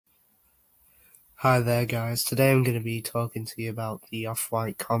Hi there guys, today I'm going to be talking to you about the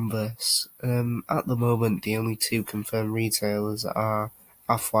Off-White Converse. At the moment the only two confirmed retailers are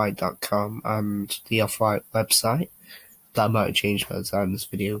offwhite.com and the Off-White website. That might change by the time this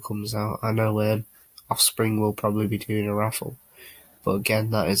video comes out. I know Offspring will probably be doing a raffle, but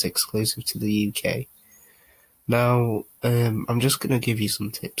again that is exclusive to the UK. Now I'm just going to give you some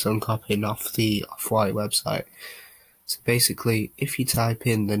tips on copying off the Off-White website. So basically, if you type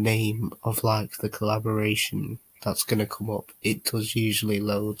in the name of like the collaboration that's going to come up, it does usually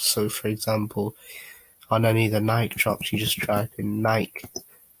load. So for example, on any of the Nike drops, you just type in Nike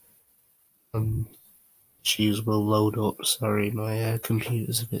and shoes will load up. Sorry, my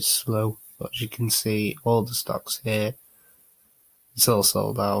computer's a bit slow, but as you can see, all the stocks here, it's all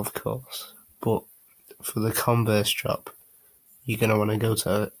sold out of course. But for the Converse drop, you're going to want to go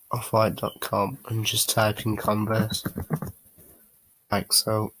to offwhite.com and just type in Converse, like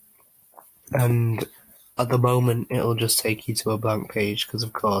so. And at the moment, it'll just take you to a blank page because,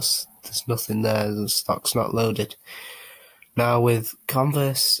 of course, there's nothing there, the stock's not loaded. Now, with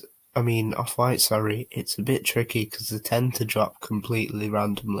Off-White, it's a bit tricky because they tend to drop completely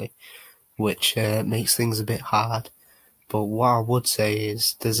randomly, which makes things a bit hard. But what I would say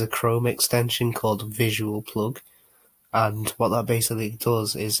is there's a Chrome extension called Visual Plug, and what that basically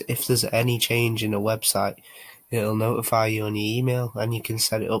does is if there's any change in a website, it'll notify you on your email and you can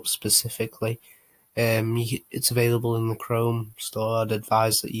set it up specifically. It's available in the Chrome store. I'd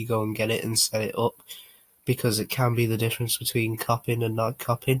advise that you go and get it and set it up because it can be the difference between copying and not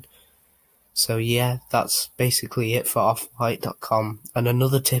copying. So yeah, that's basically it for offwhite.com. And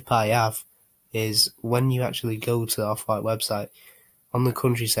another tip I have is when you actually go to the Off-White website, on the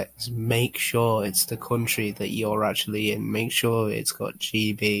country settings, make sure it's the country that you're actually in. Make sure it's got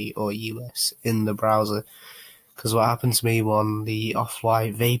GB or US in the browser. Because what happened to me on the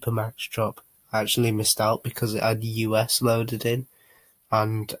Off-White Vapor Max drop, I actually missed out because it had US loaded in.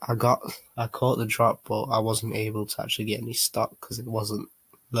 And I caught the drop, but I wasn't able to actually get any stock because it wasn't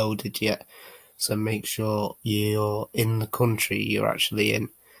loaded yet. So make sure you're in the country you're actually in.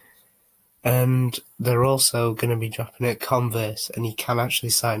 And they're also going to be dropping it at Converse, and you can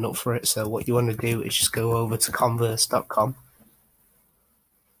actually sign up for it. So what you want to do is just go over to converse.com,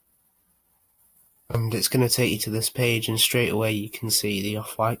 and it's going to take you to this page, and straight away you can see the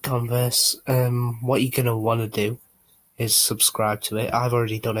Off-White Converse. What you're going to want to do is subscribe to it. I've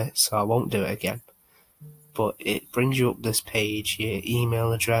already done it, so I won't do it again. But it brings you up this page, your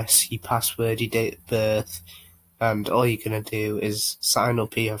email address, your password, your date of birth, and all you're going to do is sign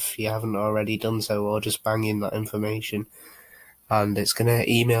up here if you haven't already done so, or just bang in that information. And it's going to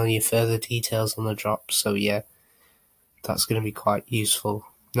email you further details on the drop, so yeah, that's going to be quite useful.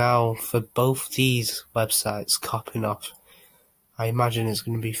 Now, for both these websites copying off, I imagine it's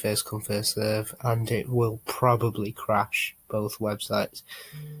going to be first come, first serve, and it will probably crash both websites.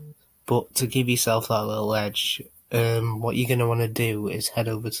 But to give yourself that little edge, what you're going to want to do is head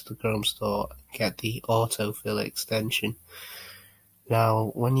over to the Chrome store and get the autofill extension.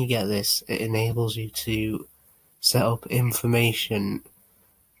 Now, when you get this, it enables you to set up information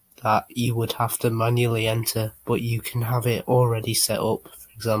that you would have to manually enter, but you can have it already set up.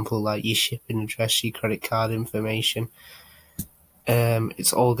 For example, like your shipping address, your credit card information.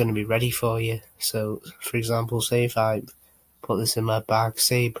 It's all going to be ready for you. So, for example, say if I put this in my bag,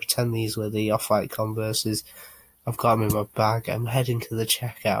 pretend these were the Off-White Converses, I've got them in my bag, I'm heading to the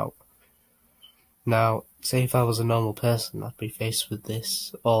checkout. Now, say if I was a normal person, I'd be faced with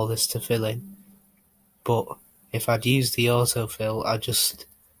all this to fill in. But if I'd used the autofill, I'd just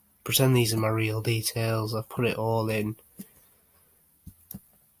pretend these are my real details, I've put it all in.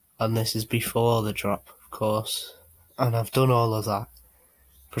 And this is before the drop, of course. And I've done all of that.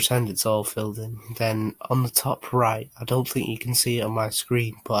 Pretend it's all filled in. Then on the top right, I don't think you can see it on my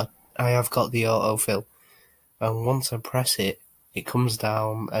screen, but I have got the autofill. And once I press it, it comes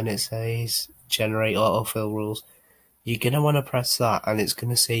down and it says generate autofill rules. You're going to want to press that and it's going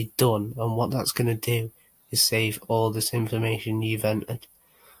to say done. And what that's going to do is save all this information you've entered.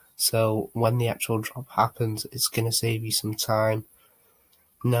 So when the actual drop happens, it's going to save you some time.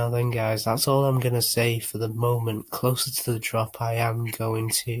 Now then guys, that's all I'm going to say for the moment. Closer to the drop, I am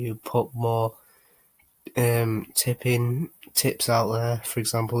going to put more tips out there. For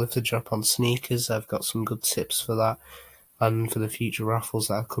example, if the drop on sneakers, I've got some good tips for that. And for the future raffles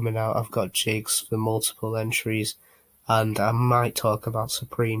that are coming out, I've got jigs for multiple entries. And I might talk about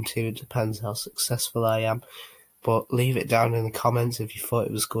Supreme too, it depends how successful I am. But leave it down in the comments if you thought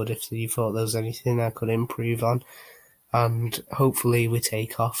it was good, if you thought there was anything I could improve on. And hopefully we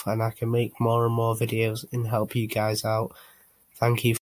take off and I can make more and more videos and help you guys out. Thank you.